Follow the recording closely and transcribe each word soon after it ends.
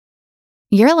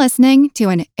You're listening to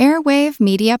an Airwave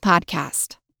Media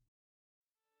Podcast.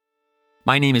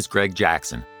 My name is Greg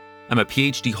Jackson. I'm a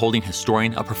PhD-holding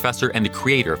historian, a professor, and the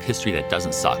creator of History That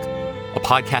Doesn't Suck, a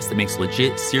podcast that makes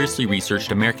legit, seriously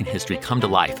researched American history come to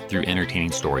life through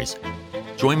entertaining stories.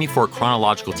 Join me for a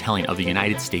chronological telling of the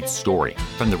United States story,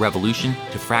 from the Revolution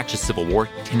to fractious Civil War,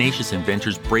 tenacious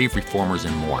inventors, brave reformers,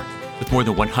 and more. With more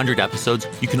than 100 episodes,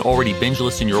 you can already binge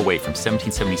listen your way from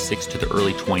 1776 to the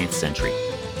early 20th century.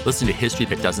 Listen to History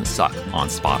That Doesn't Suck on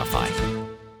Spotify.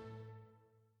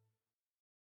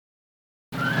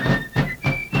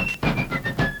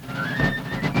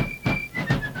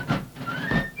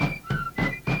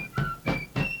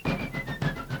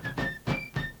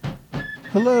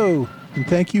 Hello, and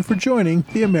thank you for joining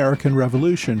the American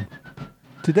Revolution.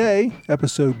 Today,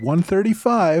 episode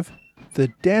 135, the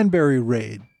Danbury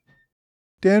Raid.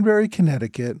 Danbury,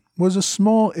 Connecticut, was a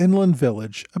small inland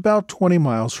village about 20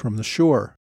 miles from the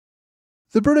shore.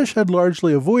 The British had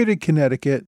largely avoided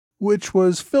Connecticut, which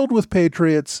was filled with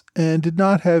patriots and did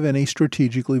not have any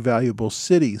strategically valuable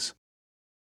cities.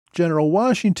 General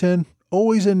Washington,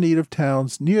 always in need of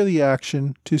towns near the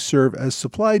action to serve as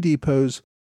supply depots,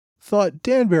 thought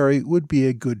Danbury would be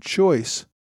a good choice.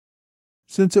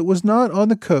 Since it was not on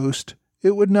the coast,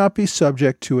 it would not be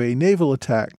subject to a naval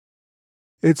attack.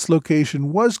 Its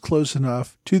location was close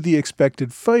enough to the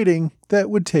expected fighting that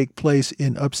would take place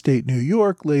in upstate New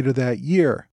York later that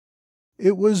year.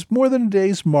 It was more than a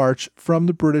day's march from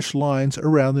the British lines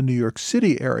around the New York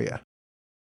City area.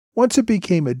 Once it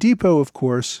became a depot, of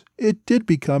course, it did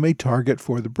become a target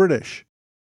for the British.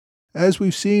 As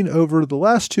we've seen over the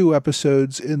last two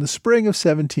episodes, in the spring of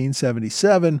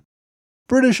 1777,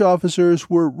 British officers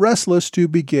were restless to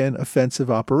begin offensive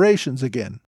operations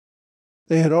again.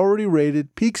 They had already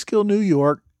raided Peekskill, New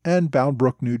York, and Bound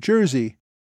Brook, New Jersey.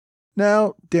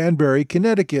 Now, Danbury,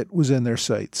 Connecticut was in their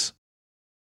sights.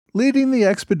 Leading the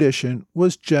expedition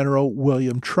was General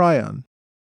William Tryon.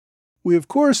 We, of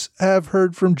course, have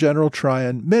heard from General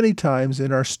Tryon many times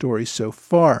in our story so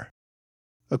far.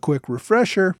 A quick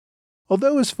refresher: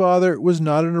 although his father was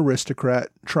not an aristocrat,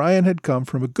 Tryon had come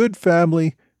from a good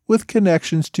family with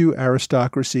connections to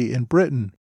aristocracy in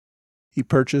Britain. He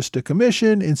purchased a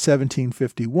commission in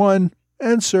 1751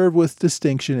 and served with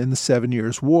distinction in the 7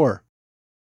 Years' War.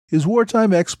 His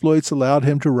wartime exploits allowed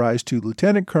him to rise to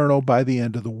lieutenant colonel by the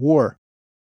end of the war.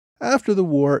 After the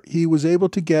war, he was able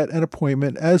to get an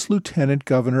appointment as lieutenant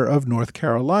governor of North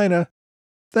Carolina,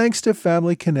 thanks to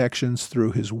family connections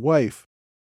through his wife.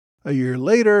 A year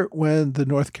later, when the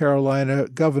North Carolina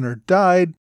governor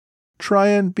died,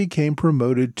 Tryon became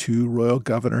promoted to royal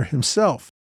governor himself.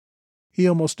 He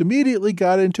almost immediately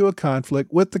got into a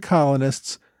conflict with the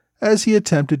colonists as he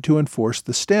attempted to enforce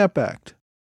the Stamp Act.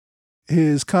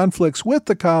 His conflicts with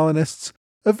the colonists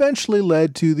eventually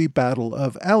led to the Battle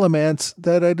of Alamance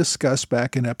that I discussed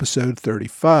back in episode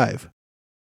 35.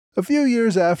 A few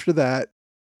years after that,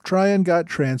 Tryon got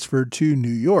transferred to New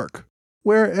York,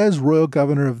 where as royal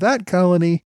governor of that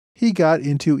colony, he got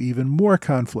into even more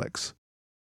conflicts.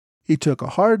 He took a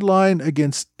hard line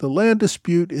against the land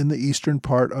dispute in the eastern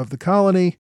part of the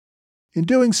colony. In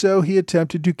doing so, he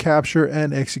attempted to capture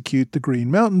and execute the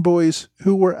Green Mountain Boys,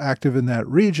 who were active in that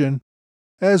region,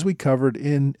 as we covered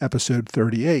in episode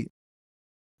 38.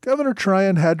 Governor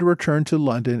Tryon had to return to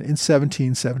London in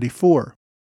 1774.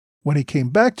 When he came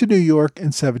back to New York in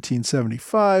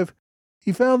 1775,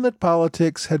 he found that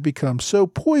politics had become so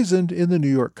poisoned in the New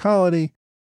York colony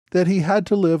that he had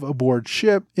to live aboard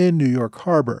ship in New York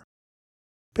Harbor.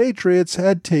 Patriots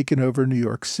had taken over New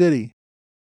York City.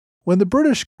 When the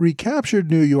British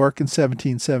recaptured New York in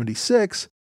 1776,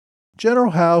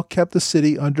 General Howe kept the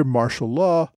city under martial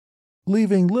law,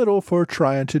 leaving little for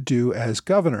Tryon to do as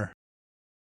governor.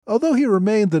 Although he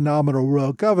remained the nominal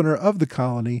royal governor of the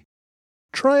colony,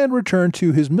 Tryon returned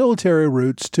to his military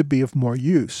roots to be of more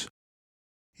use.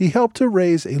 He helped to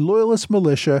raise a loyalist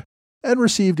militia and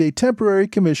received a temporary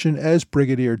commission as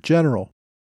brigadier general.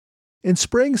 In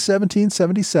spring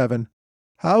 1777,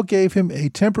 Howe gave him a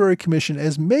temporary commission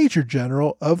as major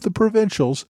general of the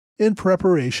provincials in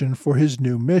preparation for his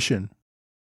new mission.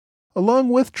 Along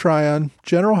with Tryon,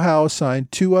 General Howe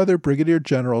assigned two other brigadier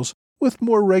generals with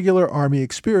more regular army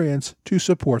experience to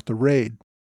support the raid.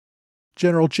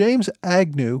 General James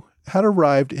Agnew had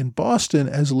arrived in Boston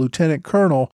as a lieutenant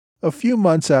colonel a few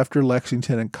months after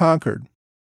Lexington and Concord.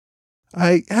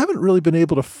 I haven't really been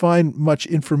able to find much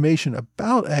information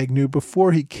about Agnew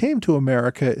before he came to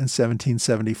America in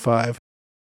 1775.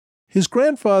 His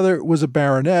grandfather was a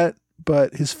baronet,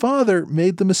 but his father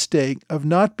made the mistake of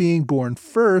not being born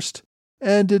first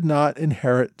and did not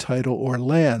inherit title or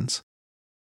lands.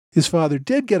 His father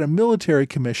did get a military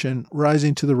commission,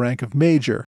 rising to the rank of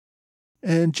major,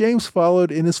 and James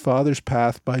followed in his father's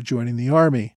path by joining the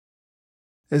army.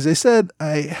 As I said,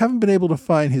 I haven't been able to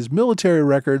find his military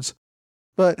records,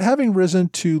 but having risen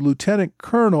to lieutenant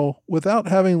colonel without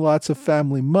having lots of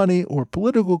family money or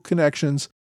political connections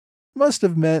must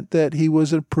have meant that he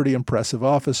was a pretty impressive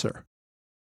officer.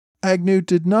 Agnew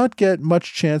did not get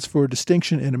much chance for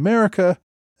distinction in America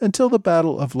until the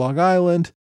Battle of Long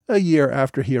Island, a year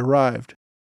after he arrived.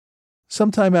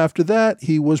 Sometime after that,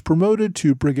 he was promoted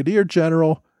to brigadier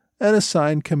general and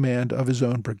assigned command of his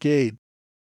own brigade.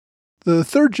 The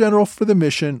third general for the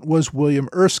mission was William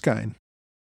Erskine.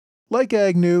 Like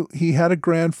Agnew, he had a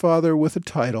grandfather with a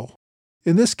title,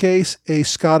 in this case a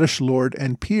Scottish lord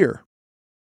and peer.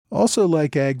 Also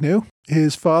like Agnew,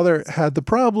 his father had the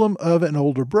problem of an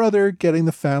older brother getting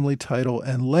the family title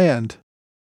and land.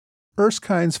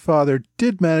 Erskine's father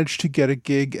did manage to get a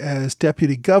gig as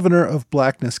deputy governor of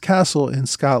Blackness Castle in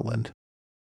Scotland.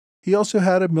 He also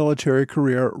had a military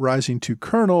career, rising to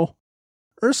colonel.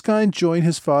 Erskine joined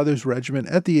his father's regiment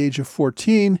at the age of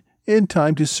 14 in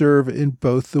time to serve in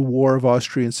both the War of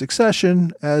Austrian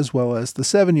Succession as well as the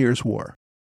 7 Years' War.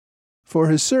 For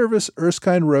his service,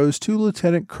 Erskine rose to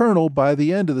lieutenant colonel by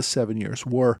the end of the 7 Years'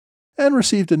 War and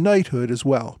received a knighthood as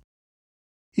well.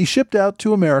 He shipped out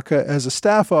to America as a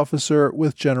staff officer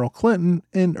with General Clinton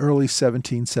in early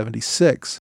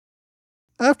 1776.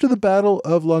 After the Battle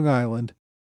of Long Island,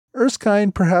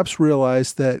 Erskine perhaps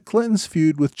realized that Clinton's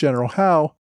feud with General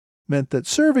Howe meant that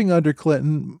serving under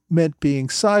Clinton meant being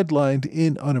sidelined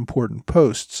in unimportant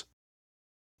posts.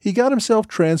 He got himself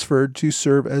transferred to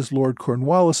serve as Lord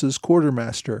Cornwallis's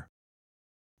quartermaster.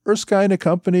 Erskine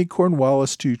accompanied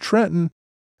Cornwallis to Trenton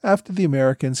after the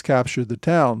Americans captured the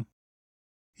town.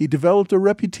 He developed a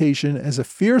reputation as a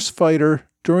fierce fighter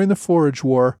during the Forage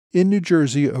War in New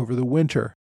Jersey over the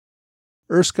winter.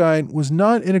 Erskine was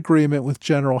not in agreement with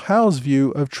General Howe's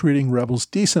view of treating rebels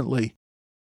decently.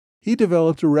 He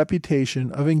developed a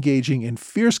reputation of engaging in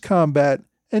fierce combat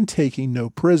and taking no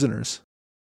prisoners.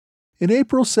 In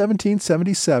April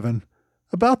 1777,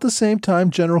 about the same time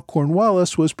General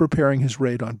Cornwallis was preparing his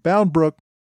raid on Bound Brook,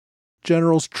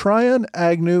 Generals Tryon,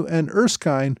 Agnew, and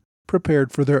Erskine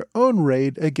prepared for their own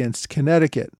raid against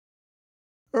Connecticut.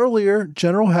 Earlier,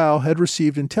 General Howe had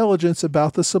received intelligence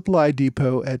about the supply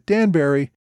depot at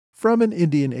Danbury from an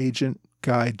Indian agent,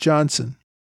 Guy Johnson.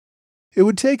 It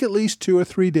would take at least 2 or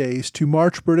 3 days to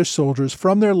march British soldiers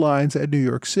from their lines at New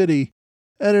York City,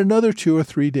 and another 2 or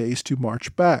 3 days to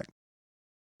march back.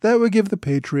 That would give the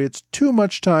Patriots too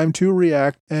much time to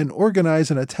react and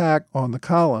organize an attack on the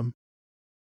column.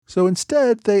 So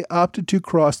instead, they opted to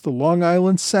cross the Long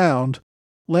Island Sound,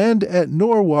 land at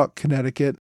Norwalk,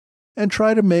 Connecticut, and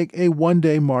try to make a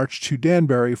one-day march to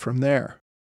Danbury from there.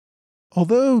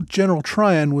 Although General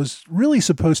Tryon was really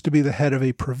supposed to be the head of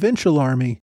a provincial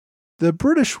army, the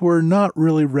British were not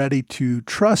really ready to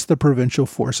trust the provincial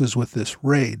forces with this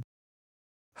raid.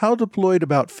 Howe deployed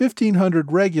about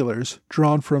 1,500 regulars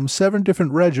drawn from 7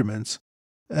 different regiments,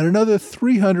 and another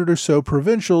 300 or so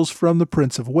provincials from the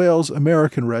Prince of Wales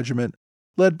American Regiment,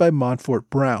 led by Montfort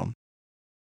Brown.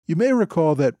 You may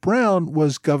recall that Brown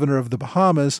was governor of the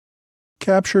Bahamas,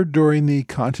 captured during the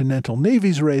Continental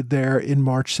Navy's raid there in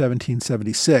March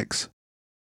 1776.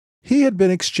 He had been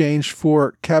exchanged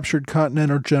for captured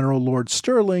Continental General Lord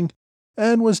Stirling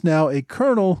and was now a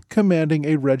colonel commanding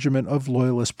a regiment of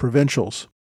Loyalist provincials.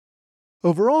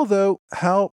 Overall, though,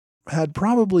 Howe had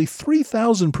probably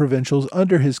 3,000 provincials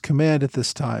under his command at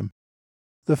this time.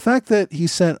 The fact that he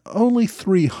sent only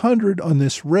 300 on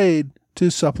this raid to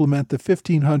supplement the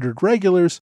 1,500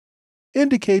 regulars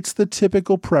indicates the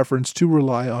typical preference to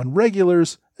rely on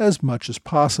regulars as much as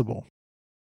possible.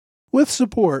 With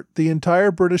support, the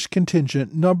entire British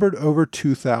contingent numbered over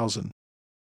 2,000.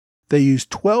 They used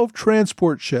 12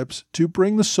 transport ships to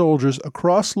bring the soldiers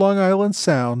across Long Island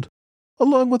Sound,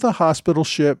 along with a hospital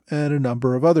ship and a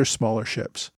number of other smaller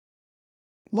ships.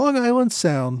 Long Island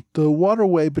Sound, the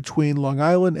waterway between Long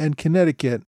Island and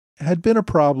Connecticut, had been a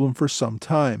problem for some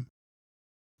time.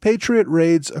 Patriot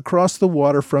raids across the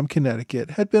water from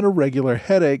Connecticut had been a regular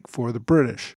headache for the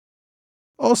British.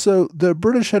 Also, the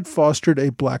British had fostered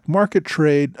a black market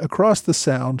trade across the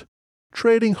Sound,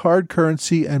 trading hard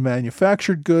currency and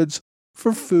manufactured goods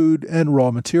for food and raw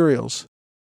materials.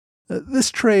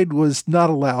 This trade was not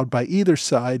allowed by either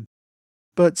side,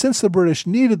 but since the British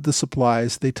needed the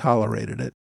supplies, they tolerated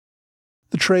it.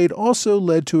 The trade also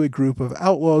led to a group of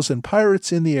outlaws and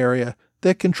pirates in the area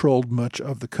that controlled much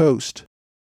of the coast.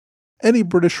 Any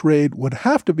British raid would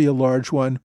have to be a large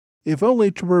one, if only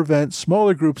to prevent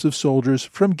smaller groups of soldiers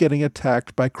from getting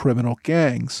attacked by criminal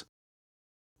gangs.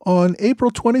 On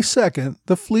April 22nd,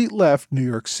 the fleet left New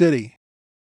York City.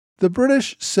 The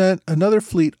British sent another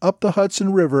fleet up the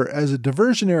Hudson River as a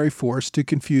diversionary force to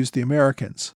confuse the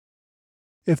Americans.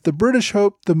 If the British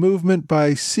hoped the movement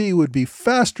by sea would be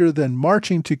faster than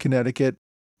marching to Connecticut,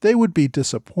 they would be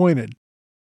disappointed.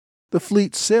 The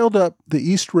fleet sailed up the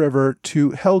East River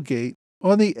to Hellgate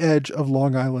on the edge of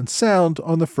Long Island Sound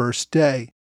on the first day.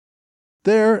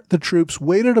 There, the troops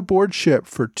waited aboard ship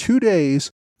for 2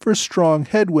 days for strong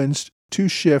headwinds to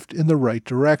shift in the right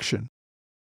direction.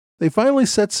 They finally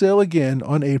set sail again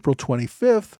on April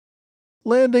 25th,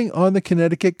 landing on the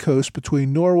Connecticut coast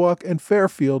between Norwalk and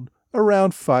Fairfield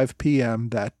around 5 p.m.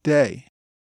 that day.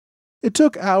 It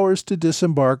took hours to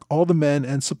disembark all the men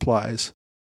and supplies.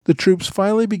 The troops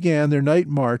finally began their night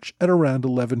march at around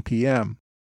 11 p.m.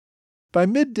 By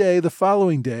midday the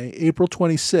following day, April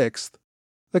 26th,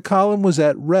 the column was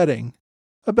at Reading,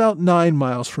 about 9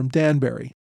 miles from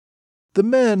Danbury. The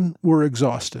men were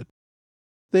exhausted.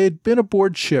 They had been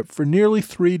aboard ship for nearly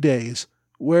 3 days,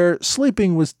 where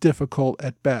sleeping was difficult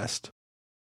at best.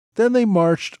 Then they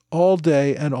marched all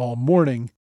day and all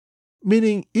morning,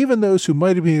 meaning even those who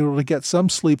might have been able to get some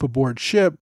sleep aboard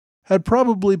ship had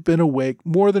probably been awake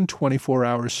more than 24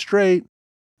 hours straight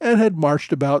and had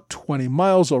marched about 20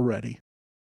 miles already.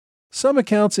 Some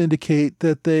accounts indicate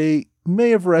that they may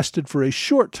have rested for a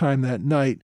short time that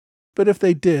night, but if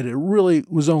they did, it really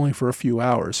was only for a few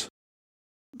hours.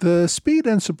 The speed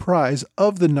and surprise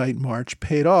of the night march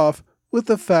paid off with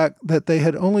the fact that they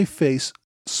had only faced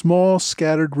small,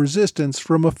 scattered resistance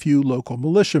from a few local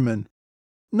militiamen,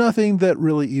 nothing that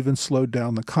really even slowed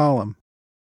down the column.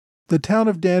 The town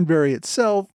of Danbury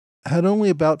itself had only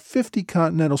about 50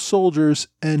 Continental soldiers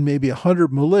and maybe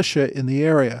 100 militia in the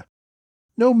area,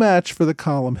 no match for the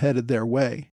column headed their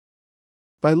way.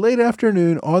 By late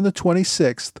afternoon on the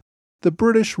 26th, the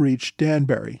British reached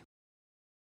Danbury.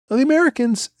 Now, the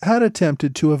Americans had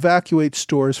attempted to evacuate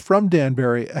stores from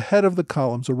Danbury ahead of the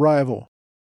column's arrival.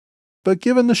 But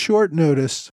given the short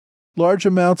notice, large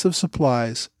amounts of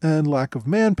supplies, and lack of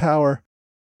manpower,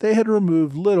 they had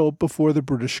removed little before the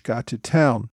British got to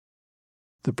town.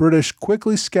 The British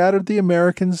quickly scattered the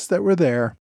Americans that were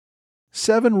there.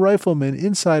 7 riflemen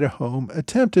inside a home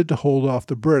attempted to hold off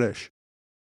the British.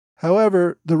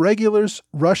 However, the regulars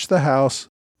rushed the house,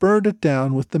 burned it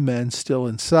down with the men still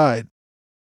inside.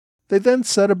 They then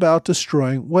set about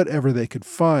destroying whatever they could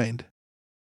find.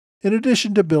 In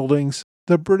addition to buildings,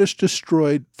 the British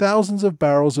destroyed thousands of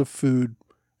barrels of food,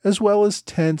 as well as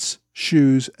tents,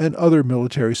 shoes, and other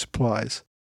military supplies.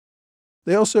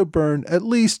 They also burned at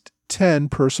least 10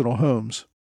 personal homes.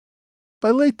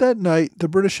 By late that night, the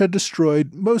British had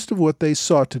destroyed most of what they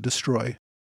sought to destroy.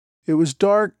 It was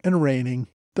dark and raining.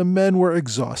 The men were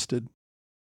exhausted.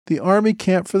 The army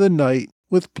camped for the night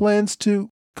with plans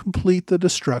to complete the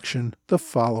destruction the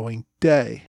following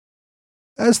day.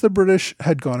 As the British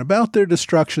had gone about their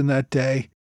destruction that day,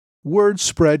 word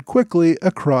spread quickly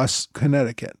across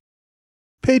Connecticut.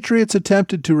 Patriots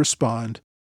attempted to respond,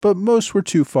 but most were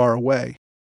too far away.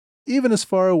 Even as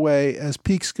far away as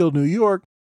Peekskill, New York,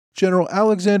 General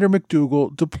Alexander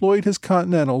McDougall deployed his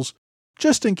Continentals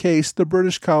just in case the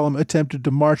British column attempted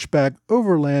to march back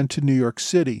overland to New York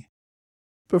City.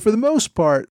 But for the most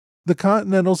part, the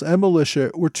Continentals and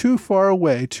militia were too far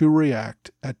away to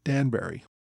react at Danbury.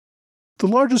 The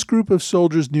largest group of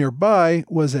soldiers nearby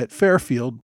was at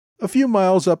Fairfield, a few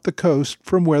miles up the coast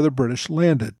from where the British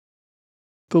landed.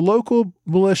 The local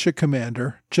militia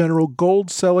commander, General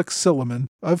Gold-Selleck Silliman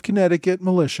of Connecticut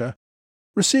Militia,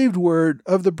 received word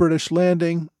of the British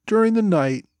landing during the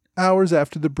night, hours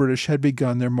after the British had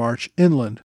begun their march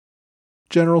inland.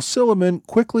 General Silliman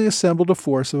quickly assembled a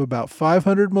force of about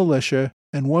 500 militia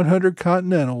and 100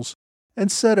 Continentals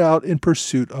and set out in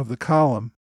pursuit of the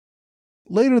column.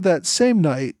 Later that same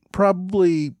night,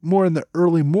 probably more in the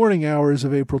early morning hours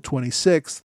of April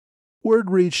 26th, word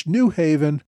reached New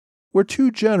Haven, where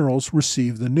 2 generals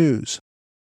received the news.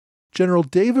 General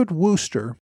David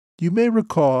Wooster, you may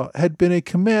recall, had been a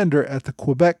commander at the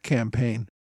Quebec campaign.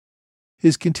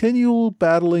 His continual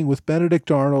battling with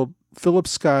Benedict Arnold, Philip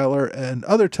Schuyler, and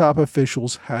other top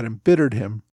officials had embittered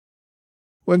him.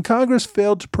 When Congress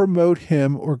failed to promote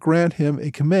him or grant him a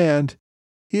command,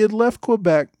 he had left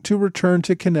Quebec to return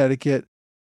to Connecticut,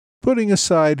 putting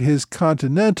aside his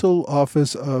Continental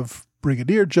office of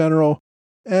Brigadier General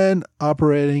and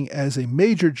operating as a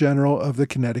Major General of the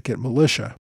Connecticut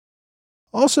Militia.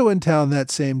 Also in town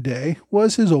that same day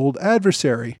was his old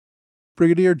adversary,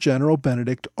 Brigadier General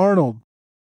Benedict Arnold.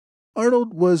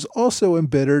 Arnold was also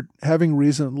embittered, having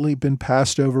recently been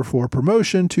passed over for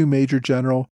promotion to Major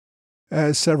General,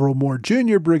 as several more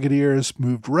junior brigadiers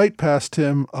moved right past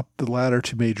him up the ladder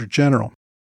to Major General.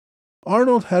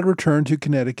 Arnold had returned to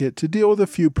Connecticut to deal with a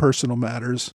few personal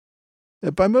matters.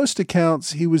 By most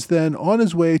accounts, he was then on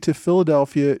his way to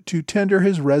Philadelphia to tender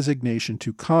his resignation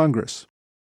to Congress.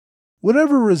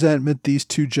 Whatever resentment these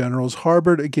two generals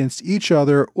harbored against each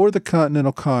other or the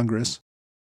Continental Congress,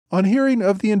 on hearing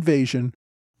of the invasion,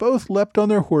 both leapt on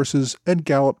their horses and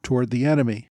galloped toward the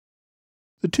enemy.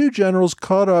 The two generals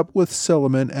caught up with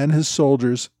Silliman and his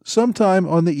soldiers sometime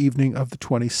on the evening of the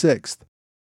 26th,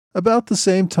 about the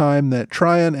same time that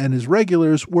Tryon and his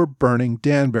regulars were burning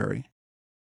Danbury.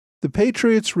 The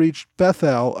Patriots reached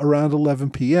Bethel around 11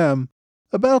 p.m.,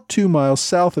 about 2 miles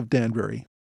south of Danbury.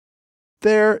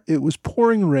 There, it was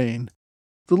pouring rain.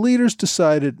 The leaders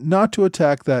decided not to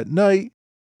attack that night,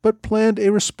 but planned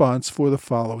a response for the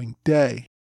following day.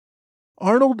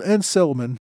 Arnold and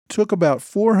Silliman took about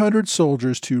 400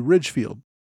 soldiers to Ridgefield.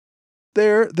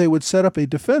 There, they would set up a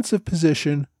defensive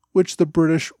position which the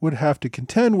British would have to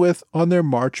contend with on their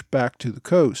march back to the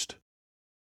coast.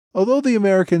 Although the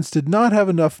Americans did not have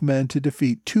enough men to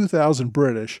defeat 2,000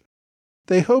 British,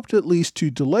 they hoped at least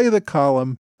to delay the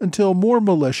column until more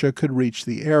militia could reach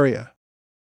the area.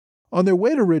 On their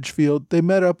way to Ridgefield, they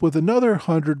met up with another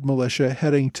 100 militia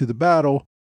heading to the battle,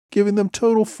 giving them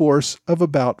total force of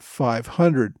about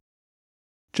 500.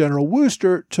 General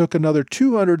Wooster took another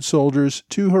 200 soldiers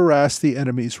to harass the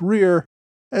enemy's rear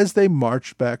as they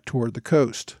marched back toward the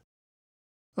coast.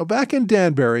 Now, back in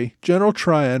Danbury, General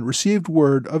Tryon received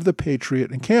word of the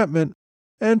Patriot encampment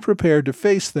and prepared to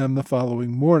face them the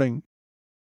following morning.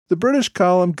 The British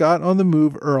column got on the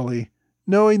move early,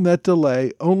 knowing that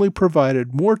delay only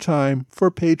provided more time for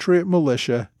Patriot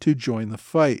militia to join the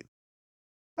fight.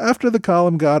 After the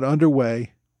column got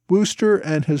underway, Wooster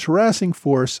and his harassing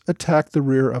force attacked the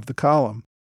rear of the column.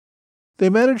 They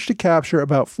managed to capture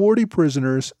about 40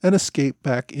 prisoners and escape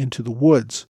back into the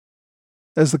woods.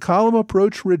 As the column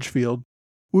approached Ridgefield,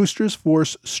 Wooster's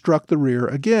force struck the rear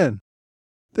again.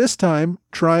 This time,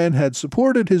 Tryon had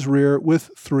supported his rear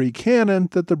with 3 cannon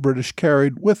that the British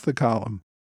carried with the column.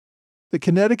 The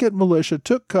Connecticut militia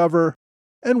took cover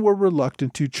and were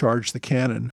reluctant to charge the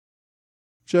cannon.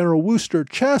 General Wooster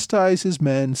chastised his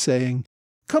men, saying,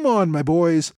 "Come on, my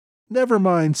boys, never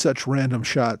mind such random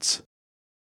shots."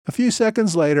 A few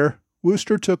seconds later,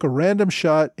 Wooster took a random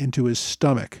shot into his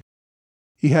stomach.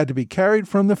 He had to be carried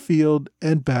from the field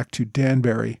and back to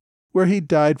Danbury, where he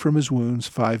died from his wounds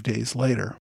 5 days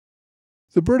later.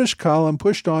 The British column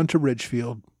pushed on to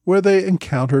Ridgefield, where they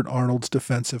encountered Arnold's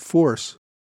defensive force.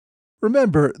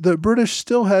 Remember, the British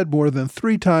still had more than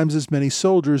 3 times as many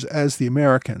soldiers as the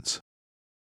Americans.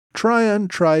 Tryon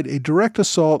tried a direct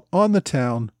assault on the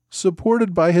town,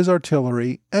 supported by his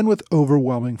artillery and with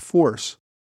overwhelming force.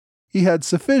 He had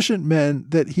sufficient men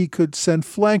that he could send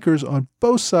flankers on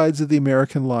both sides of the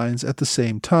American lines at the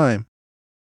same time.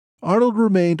 Arnold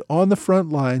remained on the front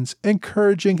lines,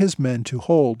 encouraging his men to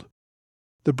hold.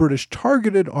 The British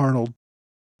targeted Arnold.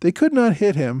 They could not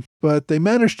hit him, but they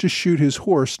managed to shoot his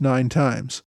horse 9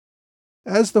 times.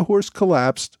 As the horse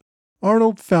collapsed,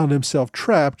 Arnold found himself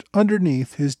trapped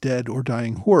underneath his dead or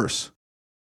dying horse.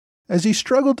 As he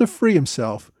struggled to free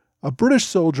himself, a British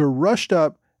soldier rushed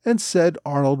up and said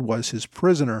Arnold was his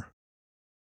prisoner.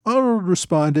 Arnold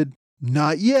responded,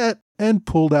 "Not yet," and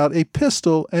pulled out a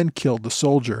pistol and killed the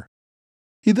soldier.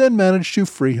 He then managed to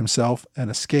free himself and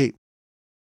escape.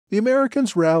 The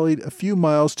Americans rallied a few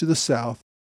miles to the south,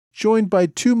 joined by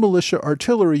 2 militia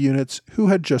artillery units who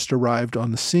had just arrived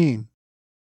on the scene.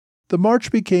 The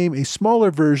march became a smaller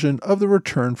version of the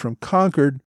return from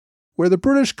Concord, where the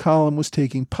British column was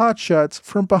taking potshots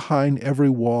from behind every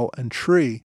wall and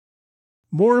tree.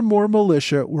 More and more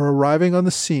militia were arriving on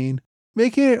the scene,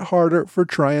 making it harder for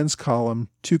Tryon's column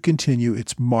to continue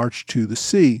its march to the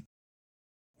sea.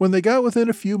 When they got within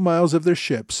a few miles of their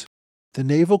ships, the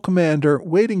naval commander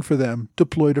waiting for them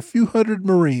deployed a few hundred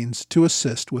Marines to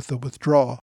assist with the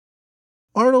withdrawal.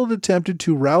 Arnold attempted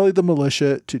to rally the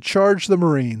militia to charge the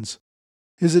Marines.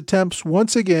 His attempts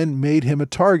once again made him a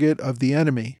target of the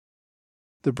enemy.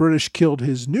 The British killed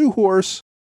his new horse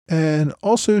and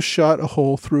also shot a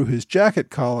hole through his jacket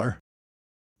collar.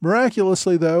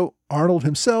 Miraculously, though, Arnold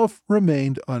himself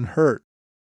remained unhurt.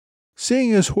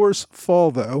 Seeing his horse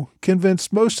fall, though,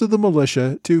 convinced most of the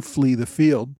militia to flee the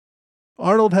field.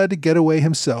 Arnold had to get away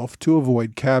himself to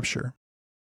avoid capture.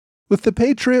 With the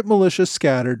Patriot militia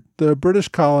scattered, the British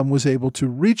column was able to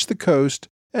reach the coast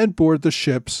and board the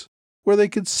ships, where they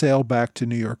could sail back to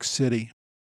New York City.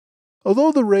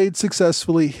 Although the raid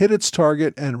successfully hit its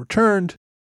target and returned,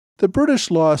 the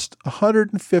British lost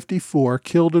 154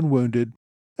 killed and wounded,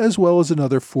 as well as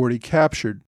another 40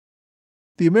 captured.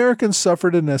 The Americans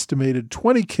suffered an estimated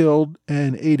 20 killed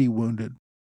and 80 wounded.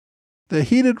 The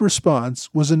heated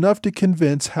response was enough to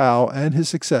convince Howe and his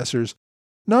successors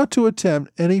not to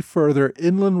attempt any further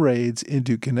inland raids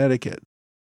into Connecticut.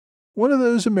 One of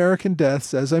those American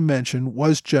deaths, as I mentioned,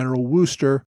 was General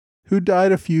Wooster, who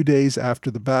died a few days after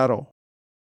the battle.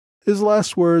 His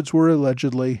last words were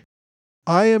allegedly,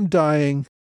 "I am dying,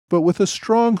 but with a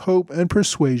strong hope and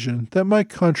persuasion that my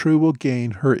country will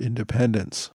gain her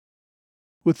independence."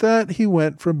 With that, he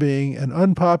went from being an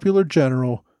unpopular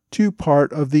general to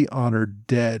part of the honored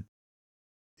dead.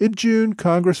 In June,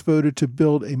 Congress voted to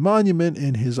build a monument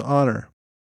in his honor.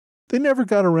 They never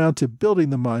got around to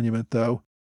building the monument, though.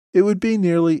 It would be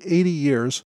nearly 80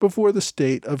 years before the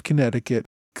state of Connecticut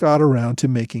got around to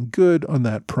making good on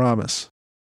that promise.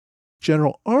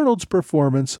 General Arnold's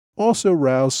performance also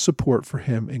roused support for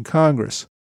him in Congress.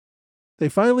 They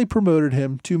finally promoted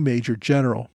him to Major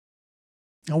General.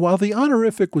 Now, while the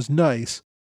honorific was nice,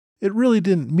 it really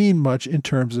didn't mean much in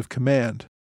terms of command.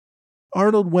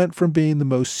 Arnold went from being the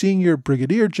most senior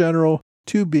brigadier general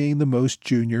to being the most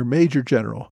junior major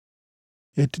general.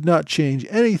 It did not change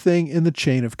anything in the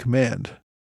chain of command.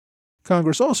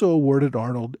 Congress also awarded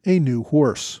Arnold a new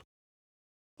horse.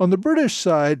 On the British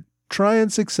side,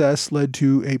 Tryon's success led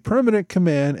to a permanent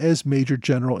command as Major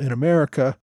General in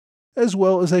America, as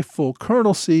well as a full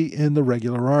colonelcy in the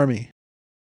regular army.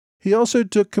 He also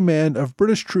took command of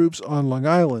British troops on Long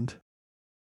Island.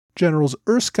 Generals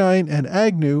Erskine and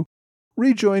Agnew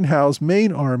rejoined Howe's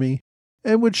main army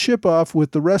and would ship off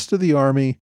with the rest of the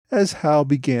army as Howe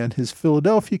began his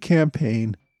Philadelphia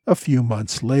campaign a few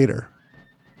months later.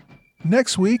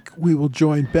 Next week, we will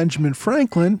join Benjamin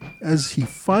Franklin as he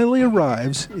finally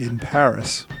arrives in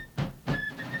Paris.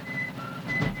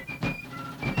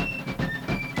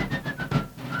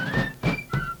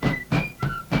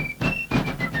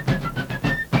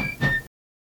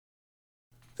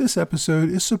 This episode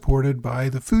is supported by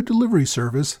the food delivery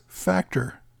service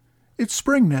Factor. It's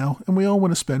spring now, and we all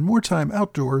want to spend more time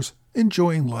outdoors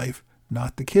enjoying life,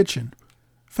 not the kitchen.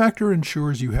 Factor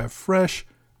ensures you have fresh,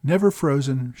 never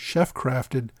frozen,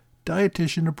 chef-crafted,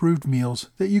 dietitian-approved meals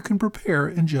that you can prepare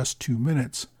in just 2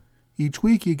 minutes. Each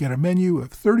week you get a menu of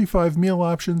 35 meal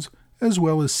options as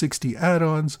well as 60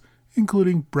 add-ons,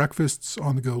 including breakfasts,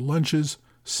 on-the-go lunches,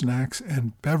 snacks,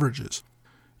 and beverages.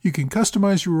 You can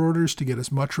customize your orders to get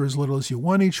as much or as little as you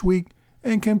want each week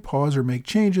and can pause or make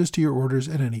changes to your orders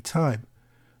at any time.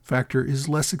 Factor is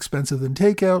less expensive than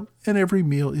takeout, and every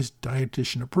meal is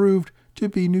dietitian approved to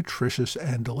be nutritious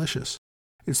and delicious.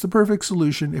 It's the perfect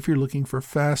solution if you're looking for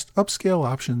fast, upscale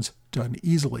options done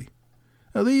easily.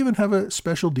 Now, they even have a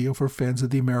special deal for fans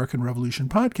of the American Revolution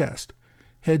podcast.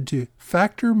 Head to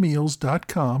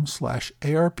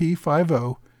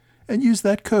factormeals.com/ARP50 and use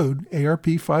that code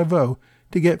ARP50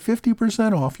 to get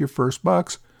 50% off your first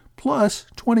box plus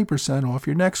 20% off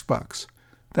your next box.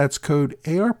 That's code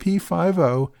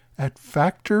ARP50 at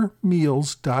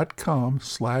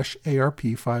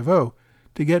factormeals.com/ARP50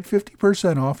 to get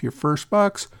 50% off your first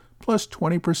box plus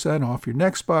 20% off your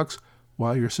next box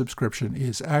while your subscription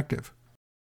is active.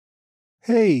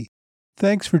 Hey,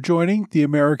 thanks for joining the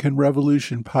American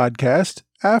Revolution Podcast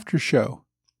After Show.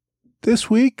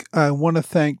 This week, I want to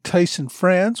thank Tyson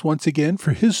Franz once again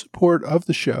for his support of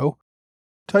the show.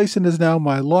 Tyson is now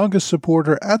my longest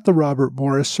supporter at the Robert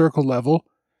Morris Circle level,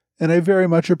 and I very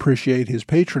much appreciate his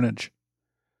patronage.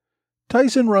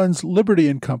 Tyson runs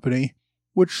Liberty & Company,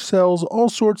 which sells all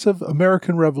sorts of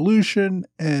American Revolution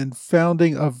and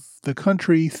founding of the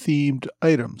country themed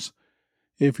items.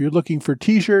 If you're looking for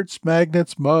t-shirts,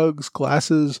 magnets, mugs,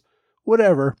 glasses,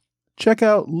 whatever, check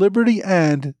out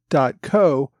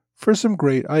libertyand.co for some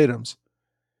great items.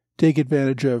 Take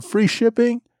advantage of free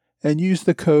shipping and use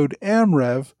the code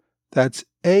AMREV, that's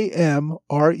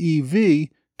AMREV,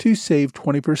 to save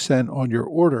 20% on your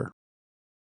order.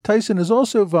 Tyson has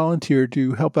also volunteered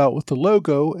to help out with the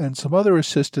logo and some other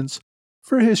assistance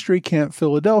for History Camp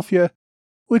Philadelphia,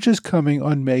 which is coming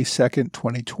on May 2nd,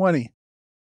 2020.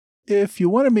 If you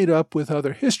want to meet up with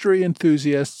other history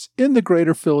enthusiasts in the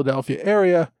greater Philadelphia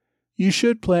area, you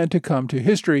should plan to come to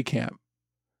History Camp.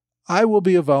 I will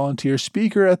be a volunteer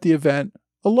speaker at the event,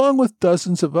 along with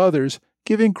dozens of others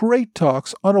giving great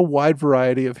talks on a wide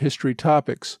variety of history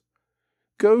topics.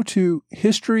 Go to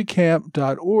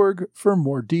historycamp.org for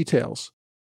more details.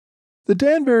 The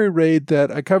Danbury raid that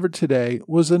I covered today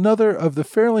was another of the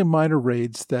fairly minor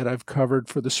raids that I've covered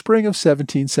for the spring of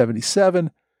 1777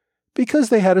 because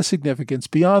they had a significance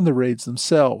beyond the raids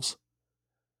themselves.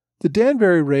 The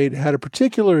Danbury raid had a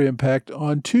particular impact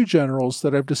on 2 generals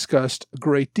that I've discussed a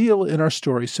great deal in our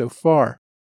story so far.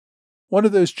 One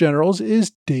of those generals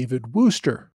is David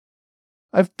Wooster.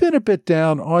 I've been a bit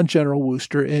down on General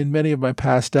Wooster in many of my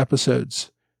past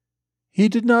episodes. He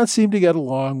did not seem to get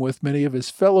along with many of his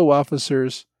fellow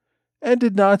officers and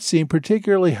did not seem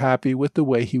particularly happy with the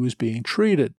way he was being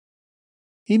treated.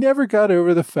 He never got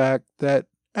over the fact that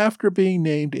after being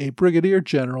named a brigadier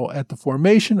general at the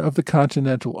formation of the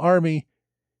Continental Army,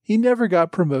 he never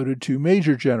got promoted to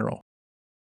major general.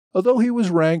 Although he was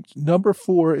ranked number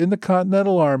 4 in the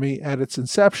Continental Army at its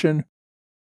inception,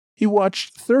 he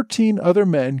watched 13 other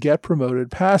men get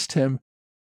promoted past him,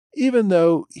 even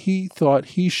though he thought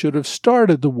he should have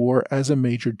started the war as a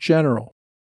major general.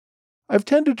 I've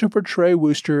tended to portray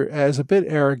Wooster as a bit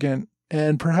arrogant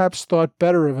and perhaps thought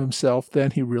better of himself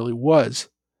than he really was.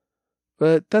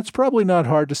 But that's probably not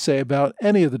hard to say about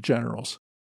any of the generals.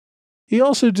 He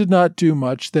also did not do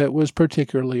much that was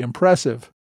particularly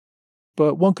impressive.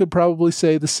 But one could probably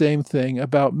say the same thing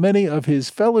about many of his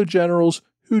fellow generals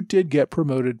who did get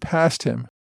promoted past him.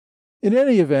 In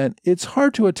any event, it's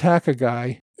hard to attack a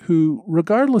guy who,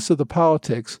 regardless of the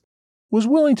politics, was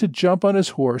willing to jump on his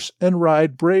horse and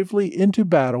ride bravely into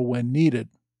battle when needed.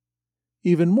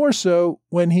 Even more so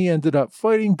when he ended up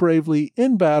fighting bravely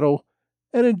in battle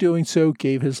and in doing so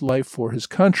gave his life for his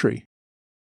country.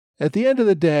 At the end of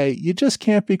the day, you just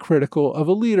can't be critical of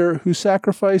a leader who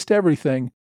sacrificed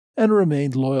everything and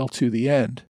remained loyal to the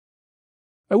end.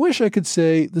 I wish I could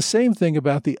say the same thing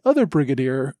about the other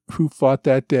brigadier who fought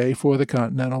that day for the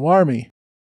Continental Army.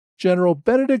 General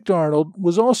Benedict Arnold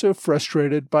was also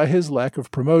frustrated by his lack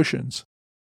of promotions.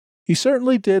 He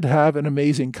certainly did have an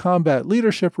amazing combat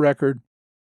leadership record,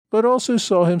 but also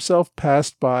saw himself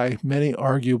passed by many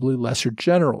arguably lesser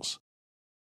generals.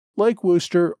 Like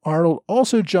Wooster, Arnold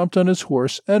also jumped on his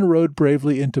horse and rode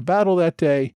bravely into battle that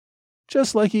day,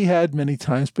 just like he had many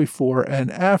times before and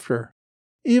after,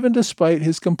 even despite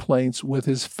his complaints with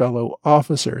his fellow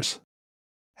officers.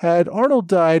 Had Arnold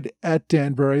died at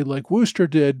Danbury like Wooster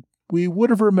did, we would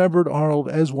have remembered Arnold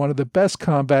as one of the best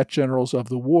combat generals of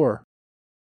the war.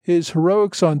 His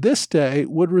heroics on this day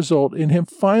would result in him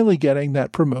finally getting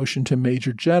that promotion to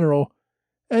Major General,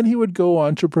 and he would go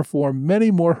on to perform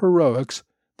many more heroics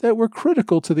that were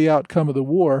critical to the outcome of the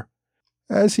war,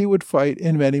 as he would fight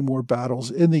in many more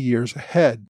battles in the years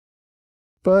ahead.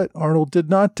 But Arnold did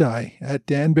not die at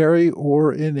Danbury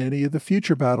or in any of the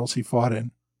future battles he fought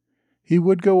in. He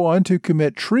would go on to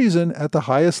commit treason at the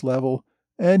highest level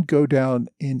and go down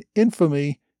in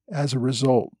infamy as a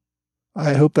result.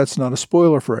 I hope that's not a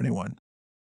spoiler for anyone.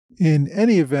 In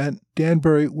any event,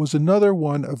 Danbury was another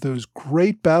one of those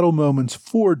great battle moments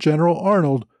for General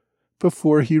Arnold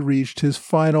before he reached his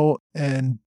final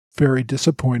and very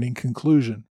disappointing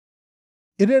conclusion.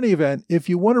 In any event, if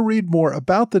you want to read more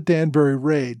about the Danbury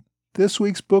Raid, this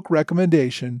week's book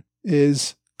recommendation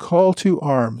is Call to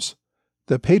Arms,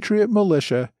 The Patriot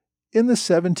Militia in the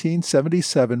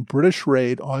 1777 British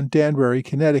Raid on Danbury,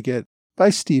 Connecticut by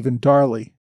Stephen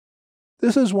Darley.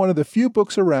 This is one of the few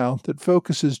books around that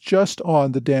focuses just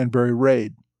on the Danbury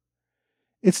Raid.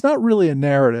 It's not really a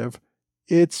narrative,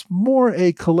 it's more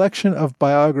a collection of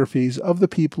biographies of the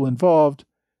people involved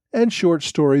and short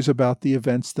stories about the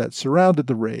events that surrounded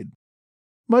the raid.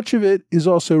 Much of it is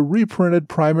also reprinted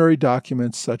primary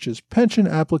documents such as pension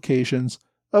applications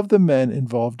of the men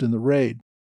involved in the raid.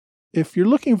 If you're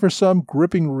looking for some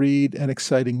gripping read and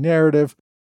exciting narrative,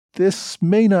 this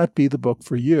may not be the book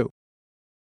for you.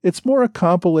 It's more a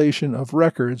compilation of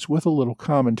records with a little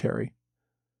commentary.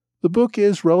 The book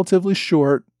is relatively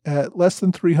short, at less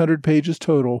than 300 pages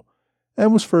total,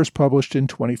 and was first published in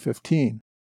 2015.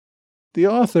 The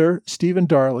author, Stephen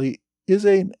Darley, is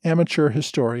an amateur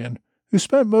historian who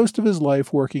spent most of his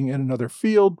life working in another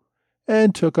field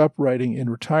and took up writing in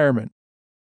retirement.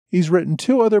 He's written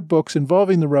 2 other books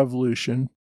involving the Revolution.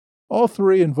 All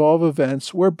 3 involve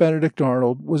events where Benedict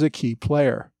Arnold was a key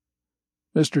player.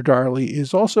 Mr. Darley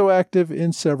is also active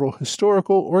in several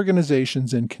historical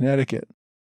organizations in Connecticut.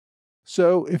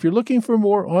 So, if you're looking for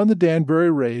more on the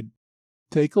Danbury Raid,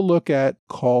 take a look at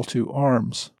Call to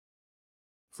Arms.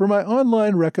 For my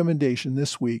online recommendation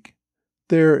this week,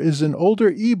 there is an older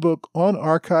ebook on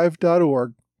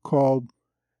archive.org called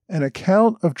An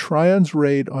Account of Tryon's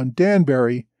Raid on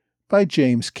Danbury by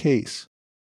James Case.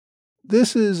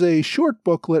 This is a short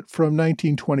booklet from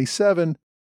 1927,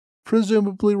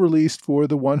 presumably released for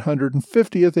the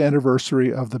 150th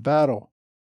anniversary of the battle.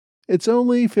 It's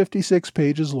only 56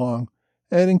 pages long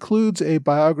and includes a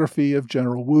biography of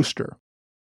General Wooster.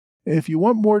 If you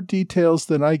want more details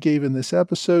than I gave in this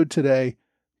episode today,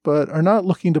 but are not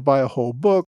looking to buy a whole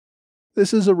book,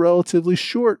 this is a relatively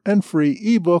short and free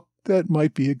ebook that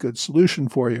might be a good solution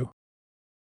for you.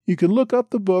 You can look up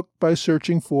the book by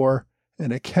searching for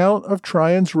An Account of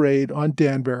Tryon's Raid on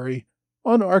Danbury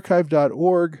on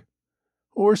archive.org,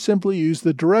 or simply use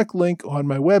the direct link on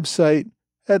my website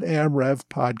at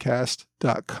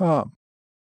amrevpodcast.com.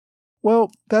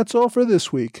 Well, that's all for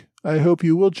this week. I hope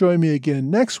you will join me again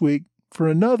next week for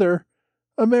another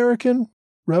American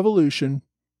Revolution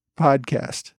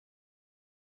podcast.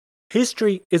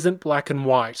 History isn't black and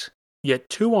white, yet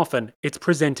too often it's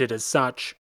presented as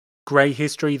such. Grey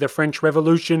History, the French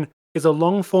Revolution, is a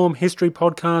long-form history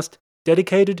podcast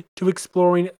dedicated to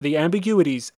exploring the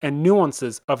ambiguities and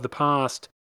nuances of the past.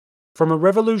 From a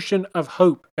revolution of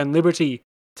hope and liberty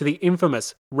to the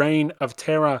infamous Reign of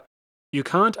Terror, you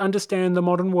can't understand the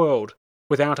modern world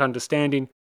without understanding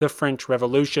the French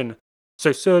Revolution.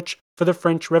 So search for the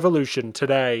French Revolution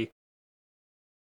today.